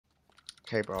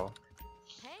Okay, bro.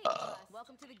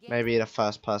 Maybe the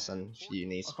first person you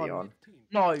need to be on.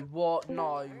 No, what?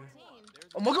 No.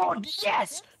 Oh my god,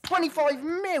 yes! 25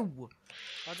 mil!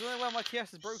 I don't know where my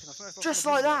KS is broken. Just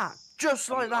like that. Just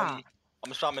like that.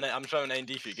 I'm showing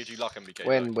A&D for you. Gives you luck, MBK.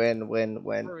 Win. Win.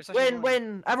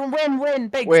 Everyone win.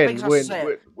 Biggs. Win. Biggs has to say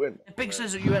it. Win. If Biggs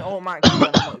says that you went automatically,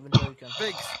 then I'm not even joking.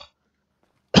 Biggs.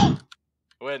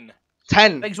 Win.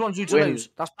 10. Biggs wants you to Win. lose.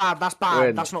 That's bad. That's bad.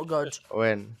 Win. That's not good.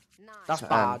 Win. That's 10.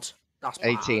 bad. That's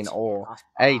bad. 18 or That's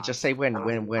hey, bad. just say win.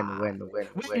 Win. Oh, win. Again.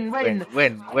 Let's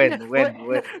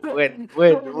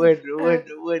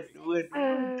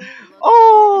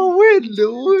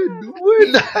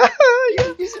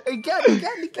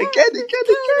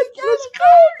go.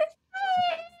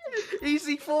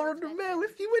 Easy 400 mil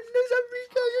if you win this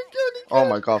again. Oh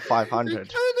my god,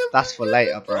 500. That's for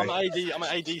later, bro. I'm at AD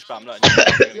spam. Look.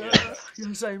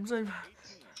 Yeah, same.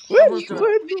 Win.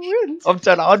 I'm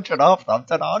 10 100 after. I'm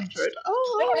 10 100.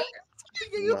 Oh.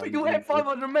 You'll hit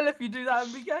 500 mil if you do that,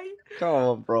 MBK. Come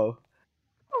on, bro.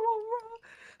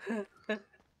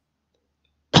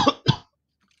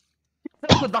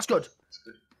 That's good.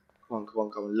 Come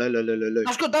on. Low.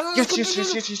 That's good. That's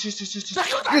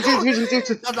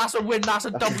a win. That's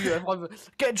a W.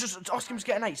 Just ask him to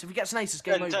get an ace. If he gets an ace, it's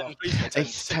game over. 8, 10.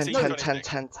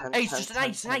 Ace, just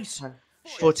an ace.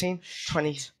 14,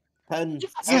 20. 10.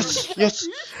 Yes.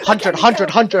 100. Again.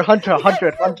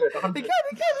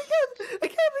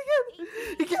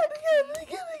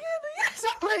 Yes,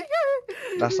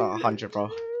 That's not 100, bro.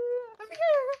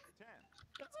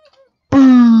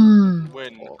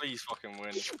 Win. Please fucking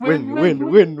win. Win. Road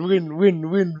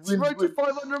to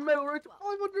 500 mil.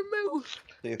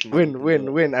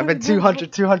 Win. And then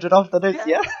 200 after this,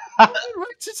 yeah?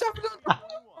 Road to 700.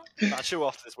 Nah, chill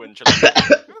after this win. Chill.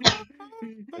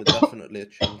 We're definitely a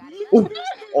chill.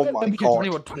 Oh my god.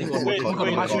 21.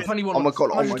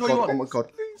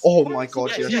 Oh my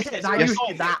god, yes. You hit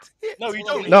that. No, you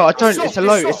don't. No, I don't. It's a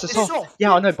low. It's It's a soft. soft.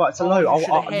 Yeah, I know, but it's a low. Oh, you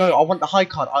should've hit. I want the high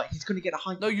card. He's gonna get a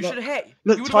high. No, you should have hit.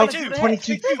 Look, 22,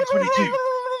 22,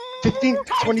 15,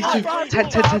 22, 10.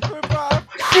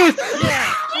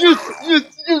 Yes.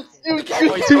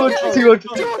 200.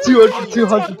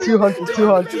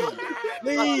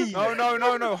 Leave.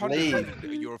 No. Leave.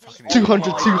 You're a fucking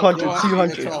 200.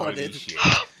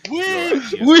 Win.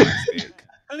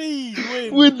 Please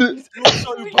win. Win. You're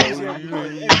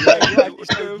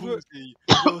so ballsy.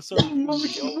 You're so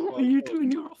ballsy. What are you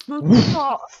doing? You're off the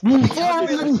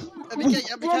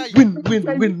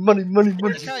Win. Money. 10.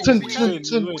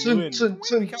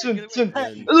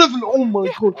 11. Oh my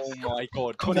god. Oh my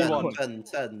god. 21.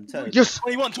 10. Yes.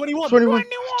 21. 21. Oh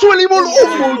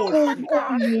my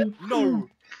god. No.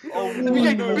 Oh no.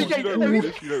 If you don't win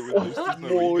this, there's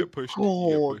no way you get pushed.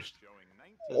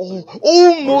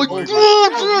 Oh my god.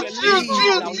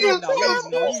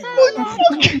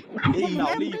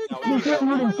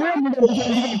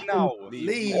 Leave now.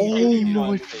 Leave. Oh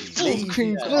my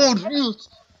fucking god. Yes.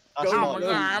 That's not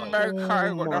good. I'm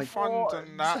okay with the funds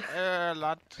and that,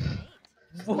 lad.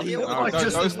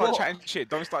 Don't start chatting shit.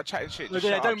 Don't start chatting shit. Just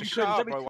shut up, bro.